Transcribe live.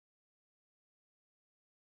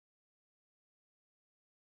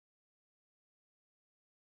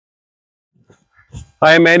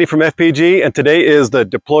Hi, I'm Andy from FPG, and today is the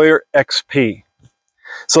Deployer XP.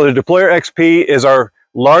 So the Deployer XP is our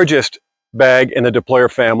largest bag in the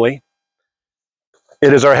Deployer family.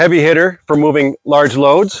 It is our heavy hitter for moving large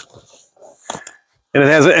loads, and it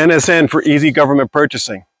has an NSN for easy government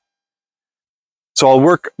purchasing. So I'll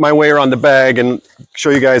work my way around the bag and show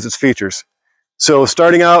you guys its features. So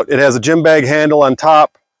starting out, it has a gym bag handle on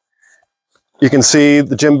top. You can see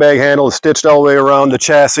the gym bag handle is stitched all the way around the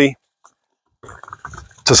chassis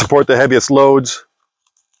to support the heaviest loads.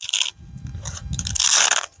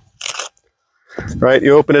 Right,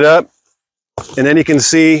 you open it up, and then you can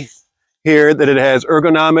see here that it has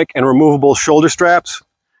ergonomic and removable shoulder straps.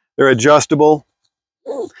 They're adjustable.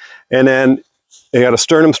 And then you got a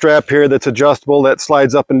sternum strap here that's adjustable, that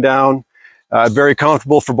slides up and down. Very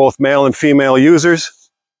comfortable for both male and female users.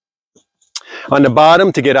 On the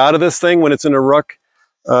bottom, to get out of this thing when it's in a ruck,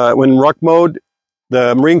 when ruck mode,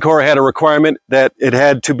 the Marine Corps had a requirement that it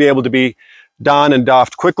had to be able to be donned and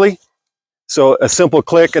doffed quickly. So a simple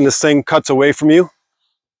click and this thing cuts away from you.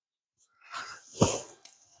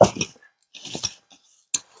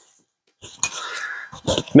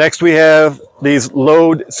 Next we have these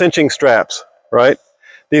load cinching straps, right?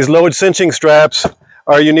 These load cinching straps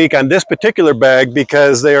are unique on this particular bag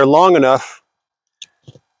because they are long enough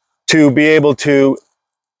to be able to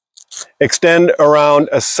extend around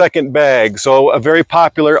a second bag. So a very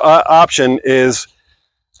popular option is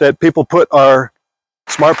that people put our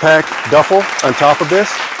Smart Pack duffel on top of this,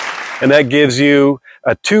 and that gives you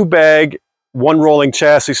a 2-bag, 1 rolling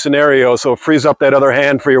chassis scenario, so it frees up that other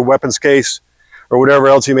hand for your weapons case or whatever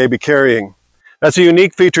else you may be carrying. That's a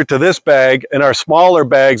unique feature to this bag, and our smaller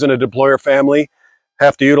bags in a Deployer family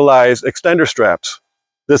have to utilize extender straps.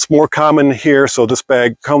 That's more common here, so this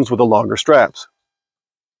bag comes with the longer straps.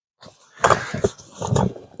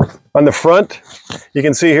 On the front, you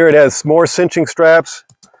can see here it has more cinching straps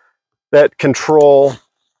that control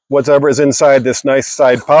whatever is inside this nice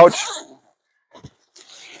side pouch.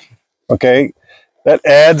 Okay, that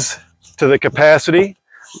adds to the capacity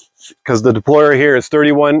because the Deployer here is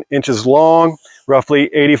 31 inches long, roughly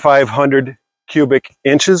 8,500 cubic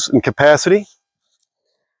inches in capacity.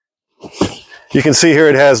 You can see here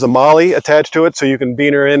it has the molly attached to it, so you can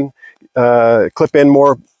beaner in, clip in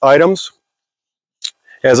more items.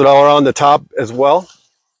 It has it all around the top as well.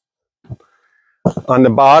 On the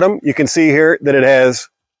bottom, you can see here that it has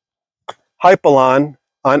Hypalon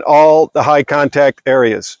on all the high contact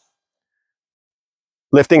areas.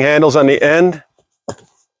 Lifting handles on the end.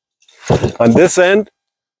 On this end,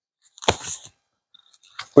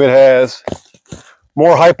 it has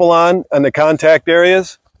more Hypalon on the contact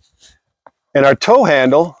areas. And our tow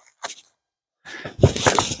handle,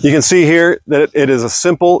 you can see here that it is a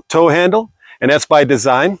simple tow handle, and that's by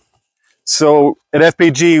design. So at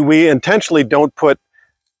FPG, we intentionally don't put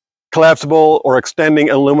collapsible or extending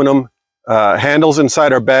aluminum handles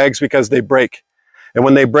inside our bags because they break. And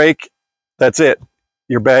when they break, that's it.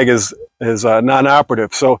 Your bag is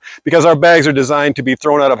non-operative. So because our bags are designed to be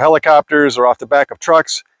thrown out of helicopters or off the back of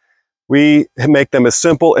trucks, we make them as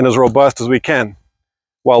simple and as robust as we can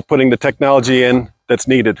while putting the technology in that's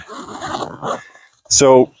needed.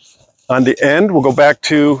 So on the end, we'll go back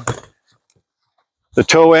to the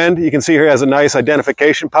toe end. You can see here it has a nice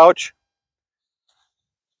identification pouch.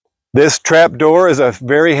 This trap door is a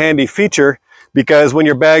very handy feature because when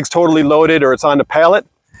your bag's totally loaded or it's on the pallet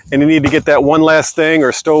and you need to get that one last thing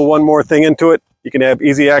or stow one more thing into it, you can have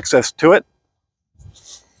easy access to it.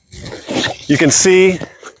 You can see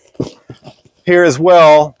here as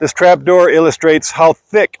well, this trap door illustrates how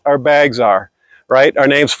thick our bags are, right? Our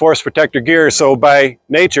name's Forceprotector gear, so by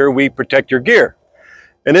nature, we protect your gear.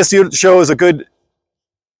 And this shows a good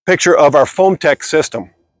picture of our foam tech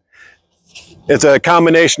system. It's a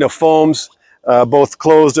combination of foams, both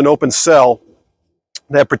closed and open cell,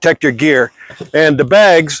 that protect your gear. And the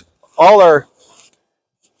bags, all our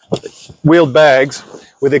wheeled bags,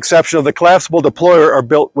 with the exception of the collapsible Deployer, are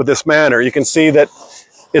built with this manner. You can see that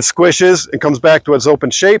it squishes and comes back to its open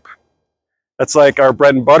shape. That's like our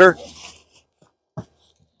bread and butter,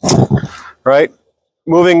 right?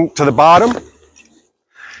 Moving to the bottom,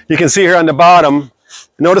 you can see here on the bottom,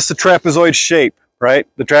 notice the trapezoid shape, right?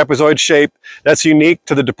 The trapezoid shape, that's unique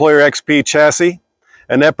to the Deployer XP chassis,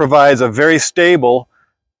 and that provides a very stable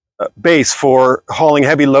base for hauling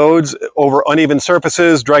heavy loads over uneven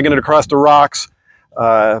surfaces, dragging it across the rocks,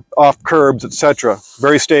 off curbs, etc.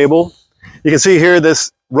 Very stable. You can see here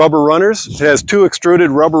this rubber runners. It has 2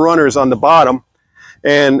 extruded rubber runners on the bottom,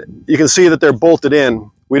 and you can see that they're bolted in.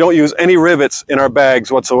 We don't use any rivets in our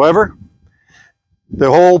bags whatsoever. The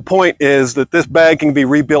whole point is that this bag can be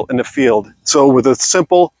rebuilt in the field. So with a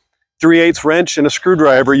simple 3/8 wrench and a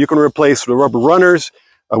screwdriver, you can replace the rubber runners,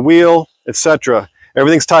 a wheel, etc.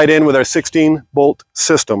 Everything's tied in with our 16-bolt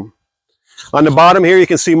system. On the bottom here, you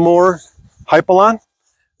can see more Hypalon,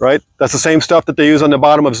 right? That's the same stuff that they use on the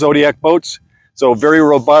bottom of Zodiac boats. So very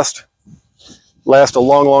robust, last a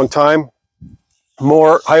long, long time.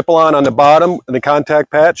 More Hypalon on the bottom and the contact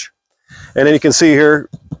patch. And then you can see here,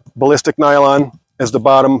 ballistic nylon as the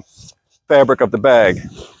bottom fabric of the bag.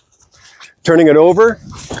 Turning it over,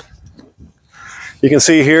 you can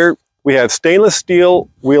see here we have stainless steel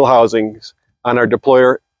wheel housings on our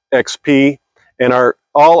Deployer XP and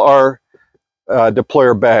all our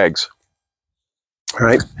Deployer bags. All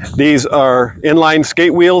right, these are inline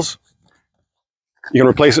skate wheels. You can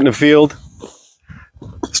replace it in the field.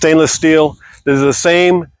 Stainless steel. This is the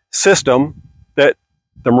same system that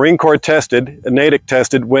the Marine Corps tested, Natick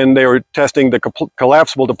tested when they were testing the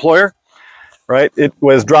collapsible deployer. Right, it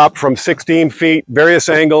was dropped from 16 feet, various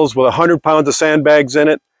angles, with 100 pounds of sandbags in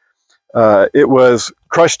it. It was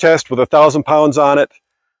crush test with 1,000 pounds on it,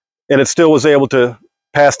 and it still was able to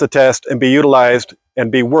pass the test and be utilized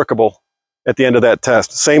and be workable at the end of that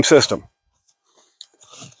test. Same system.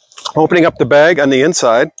 Opening up the bag on the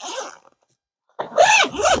inside,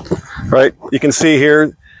 right, you can see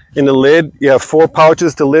here in the lid, you have 4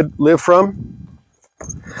 pouches to live from.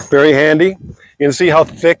 Very handy. You can see how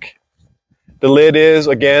thick the lid is.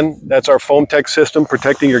 Again, that's our FoamTech system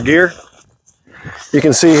protecting your gear. You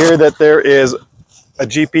can see here that there is a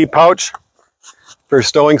GP pouch for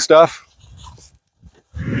stowing stuff.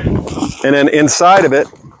 And then inside of it,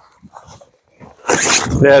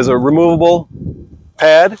 there's a removable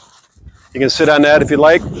pad. You can sit on that if you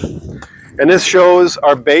like. And this shows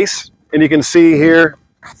our base. And you can see here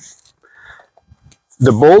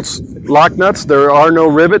the bolts, lock nuts. There are no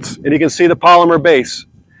rivets. And you can see the polymer base.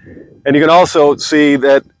 And you can also see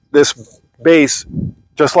that this base,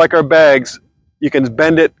 just like our bags, you can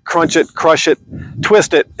bend it, crunch it, crush it,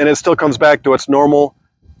 twist it, and it still comes back to its normal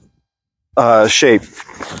shape.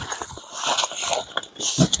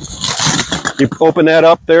 You open that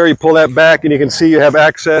up there, you pull that back, and you can see you have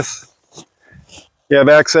access. You have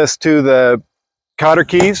access to the cotter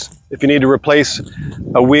keys. If you need to replace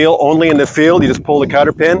a wheel only in the field, you just pull the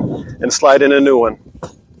cotter pin and slide in a new one.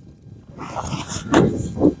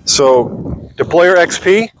 So, Deployer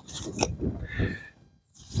XP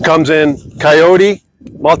comes in Coyote,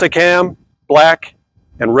 Multicam, Black,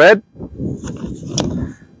 and Red.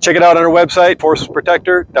 Check it out on our website,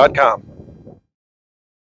 forceprotector.com.